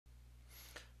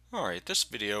Alright, this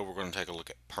video we're going to take a look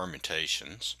at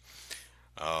permutations.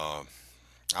 Uh,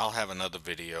 I'll have another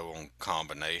video on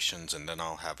combinations, and then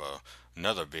I'll have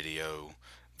another video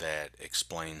that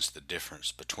explains the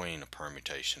difference between a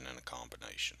permutation and a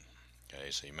combination. Okay,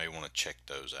 so you may want to check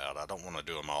those out. I don't want to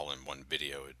do them all in one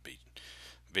video.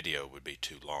 Video would be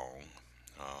too long.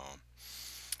 Uh,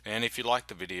 and if you like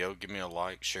the video, give me a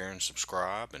like, share, and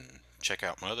subscribe, and check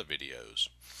out my other videos.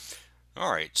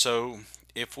 Alright, so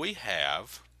if we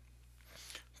have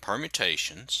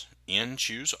permutations, n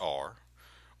choose r,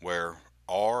 where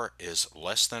r is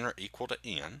less than or equal to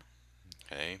n,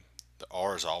 okay, the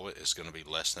r is always going to be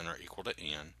less than or equal to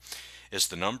n, is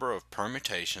the number of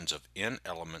permutations of n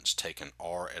elements taken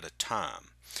r at a time.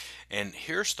 And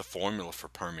here's the formula for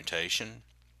permutation.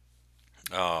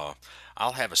 I'll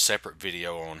have a separate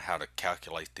video on how to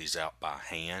calculate these out by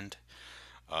hand,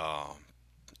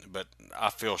 but I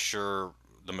feel sure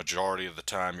the majority of the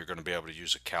time you're going to be able to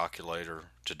use a calculator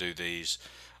to do these.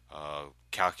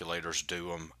 Calculators do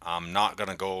them. I'm not going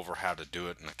to go over how to do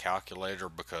it in a calculator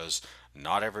because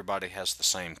not everybody has the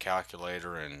same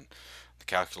calculator, and the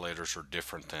calculators are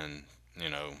different than,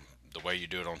 the way you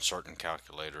do it on certain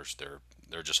calculators.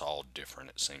 They're just all different,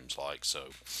 it seems like. So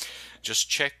just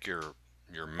check your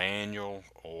manual,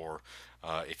 or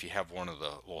if you have one of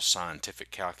the little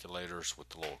scientific calculators with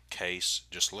the little case,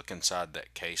 just look inside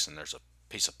that case and there's a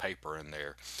piece of paper in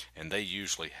there, and they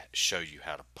usually show you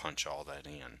how to punch all that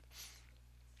in.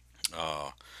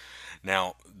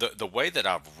 Now the way that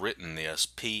I've written this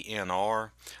PNR,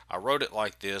 I wrote it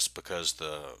like this because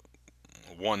the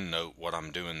OneNote, what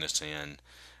I'm doing this in,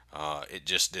 it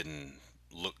just didn't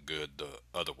look good the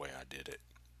other way I did it.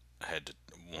 I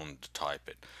wanted to type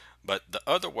it. But the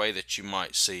other way that you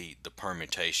might see the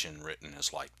permutation written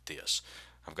is like this.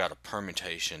 I've got a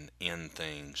permutation in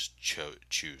things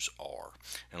choose R.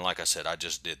 And like I said, I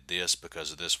just did this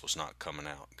because this was not coming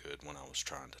out good when I was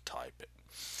trying to type it.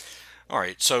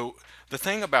 Alright, so the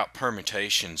thing about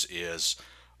permutations is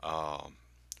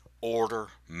order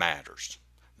matters.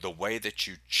 The way that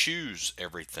you choose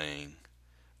everything,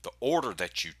 the order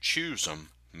that you choose them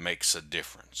makes a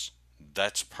difference.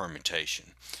 That's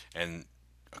permutation. And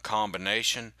a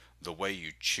combination, the way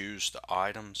you choose the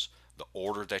items, the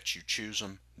order that you choose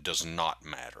them does not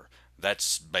matter.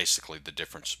 That's basically the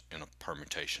difference in a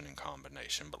permutation and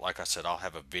combination. But like I said, I'll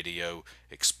have a video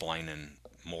explaining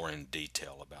more in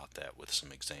detail about that with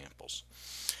some examples.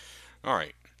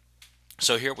 Alright,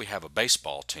 so here we have a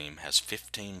baseball team has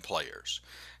 15 players.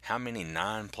 How many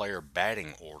 9-player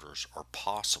batting orders are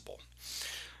possible?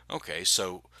 Okay,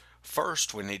 so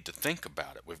first we need to think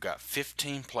about it. We've got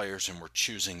 15 players and we're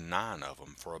choosing 9 of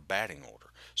them for a batting order.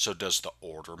 So does the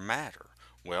order matter?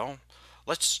 Well,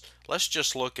 let's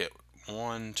just look at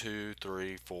 1, 2,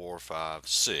 3, 4, 5,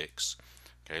 6.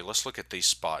 Okay, let's look at these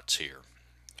spots here.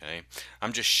 Okay,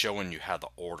 I'm just showing you how the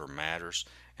order matters.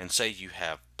 And say you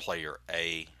have player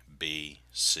A, B,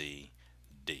 C,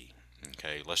 D.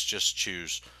 Okay, let's just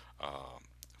choose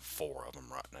 4 of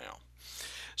them right now.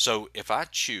 So if I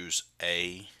choose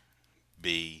A,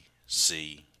 B,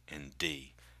 C, and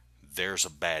D, there's a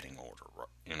batting order.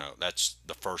 That's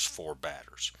the first 4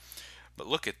 batters. But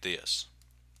look at this.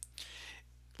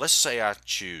 Let's say I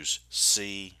choose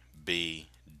C, B,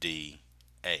 D,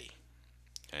 A.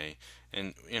 Okay,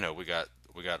 and we got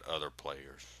other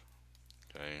players.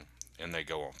 Okay, and they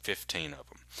go on 15 of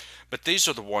them. But these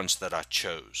are the ones that I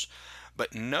chose.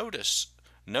 But notice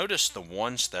the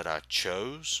ones that I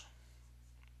chose.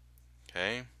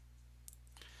 Okay,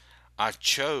 I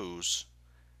chose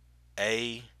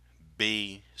A,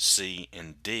 B, C,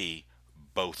 and D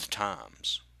both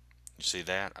times. You see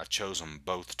that? I chose them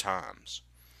both times.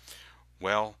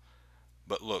 Well,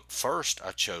 but look, first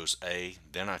I chose A,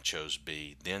 then I chose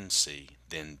B, then C,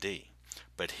 then D.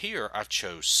 But here I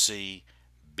chose C,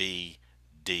 B,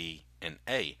 D, and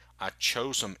A. I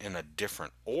chose them in a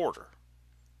different order.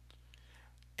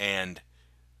 And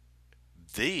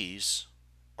these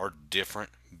are different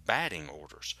batting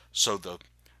orders. So the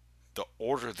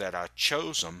order that I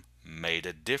chose them made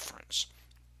a difference.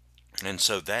 And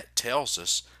so that tells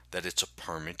us that it's a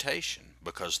permutation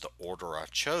because the order I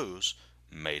chose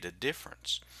made a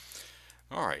difference.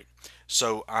 Alright,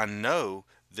 so I know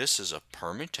this is a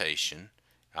permutation.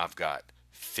 I've got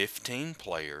 15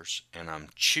 players and I'm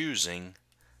choosing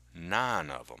 9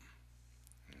 of them.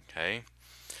 Okay,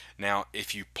 now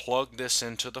if you plug this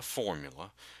into the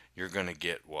formula, you're going to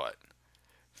get what?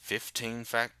 15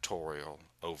 factorial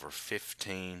over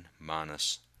 15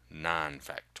 minus 9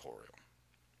 factorial.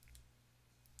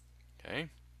 Okay,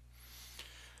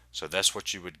 so that's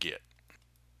what you would get.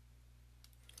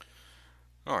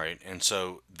 Alright, and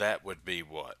so that would be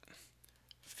what?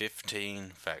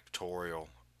 15 factorial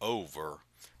over,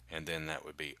 and then that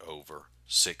would be over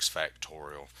 6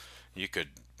 factorial. You could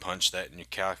punch that in your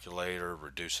calculator,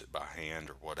 reduce it by hand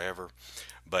or whatever,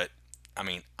 but I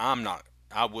mean, I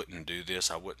wouldn't do this.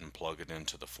 I wouldn't plug it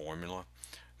into the formula.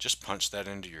 Just punch that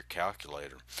into your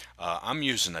calculator. I'm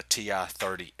using a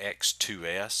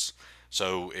TI-30X2S,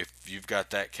 so if you've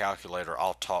got that calculator,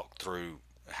 I'll talk through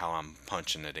how I'm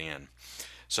punching it in.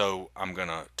 So I'm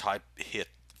gonna hit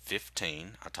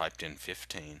 15. I typed in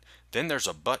 15. Then there's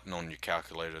a button on your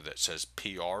calculator that says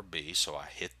PRB, so I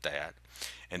hit that,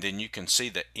 and then you can see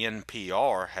that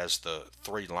NPR has the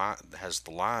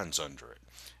lines under it,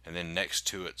 and then next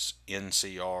to it's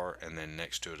NCR, and then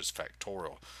next to it is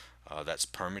factorial. That's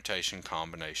permutation,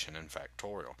 combination, and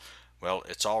factorial. Well,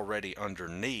 it's already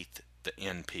underneath the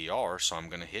NPR, so I'm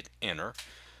going to hit enter.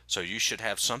 So you should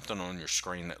have something on your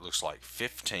screen that looks like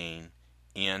 15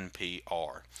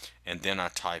 NPR, and then I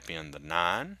type in the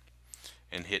 9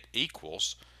 and hit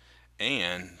equals,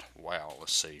 and wow,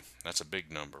 let's see, that's a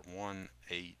big number,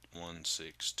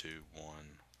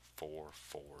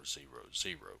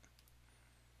 18162144400.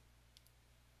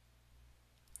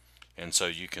 And so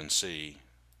you can see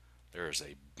there's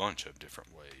a bunch of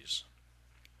different ways.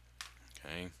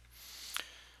 Okay.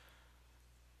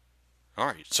 All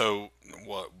right, so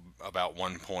what about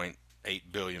 1.8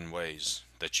 billion ways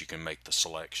that you can make the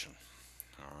selection?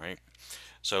 All right,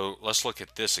 so let's look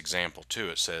at this example too.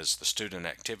 It says the student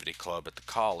activity club at the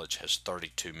college has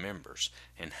 32 members,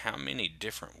 and how many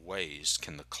different ways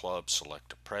can the club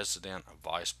select a president, a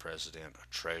vice president, a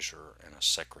treasurer, and a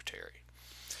secretary?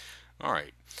 All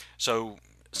right, so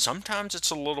sometimes it's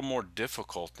a little more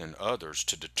difficult than others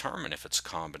to determine if it's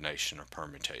combination or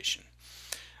permutation.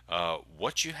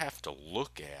 What you have to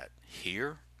look at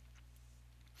here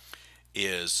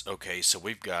is, okay, so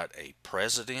we've got a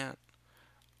president,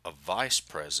 a vice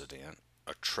president,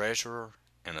 a treasurer,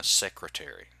 and a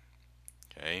secretary.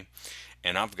 Okay,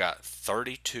 and I've got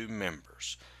 32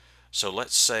 members. So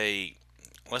let's say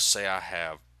I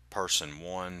have person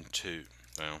 1, 2.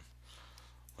 Well,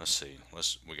 let's see.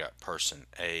 We got person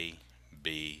A,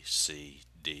 B, C,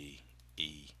 D,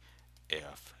 E,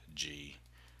 F, G,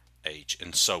 H,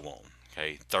 and so on.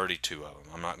 Okay, 32 of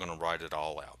them. I'm not going to write it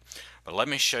all out, but let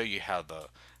me show you how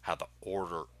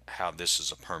this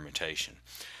is a permutation.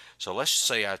 So let's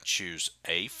say I choose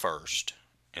A first,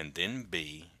 and then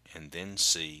B, and then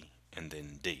C, and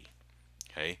then D.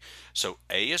 Okay, so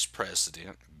A is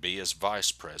president, B is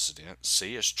vice president,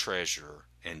 C is treasurer,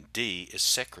 and D is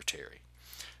secretary.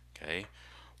 Okay,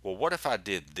 well, what if I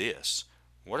did this?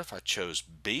 What if I chose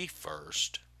B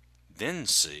first, then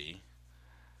C,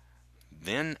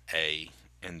 then A,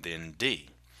 and then D?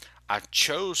 I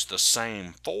chose the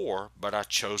same 4, but I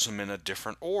chose them in a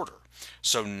different order.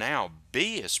 So now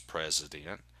B is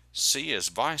president, C is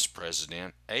vice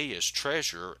president, A is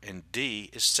treasurer, and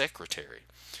D is secretary.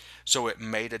 So it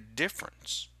made a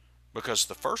difference, because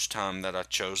the first time that I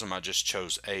chose them, I just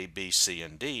chose A, B, C,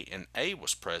 and D, and A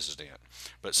was president.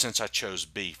 But since I chose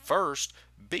B first,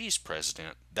 B's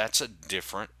president. That's a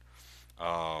different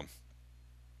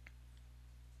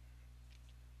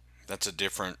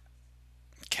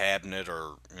cabinet,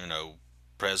 or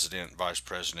president, vice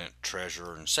president,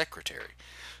 treasurer, and secretary.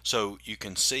 So you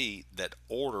can see that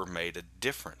order made a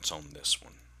difference on this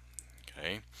one.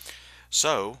 Okay,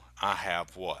 so I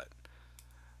have what?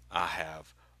 I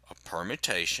have a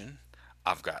permutation.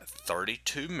 I've got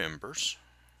 32 members,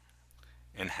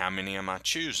 and how many am I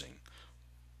choosing?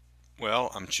 Well,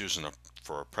 I'm choosing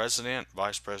for a president,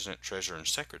 vice president, treasurer, and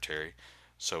secretary,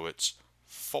 so it's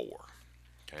 4.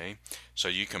 Okay, so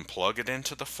you can plug it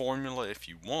into the formula if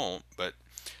you want, but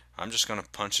I'm just going to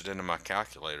punch it into my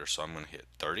calculator. So I'm going to hit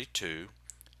 32,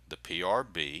 the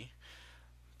PRB,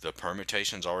 the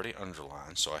permutation's already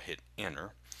underlined, so I hit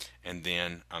enter, and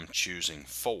then I'm choosing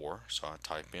 4, so I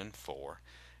type in 4,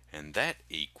 and that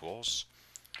equals,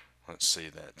 let's see,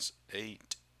 that's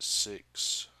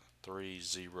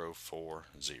 863,040.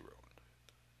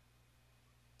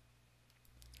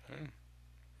 Okay.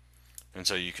 And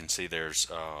so you can see there's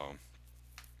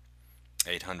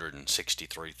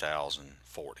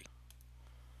 863,040.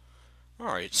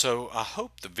 Alright, so I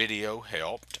hope the video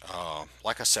helped.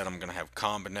 Like I said, I'm going to have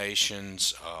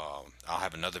combinations. I'll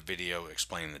have another video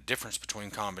explaining the difference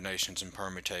between combinations and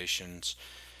permutations.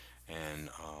 And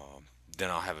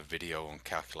then I'll have a video on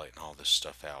calculating all this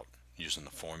stuff out using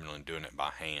the formula and doing it by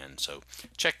hand. So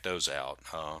check those out.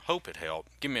 Hope it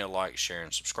helped. Give me a like, share,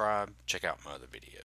 and subscribe. Check out my other videos.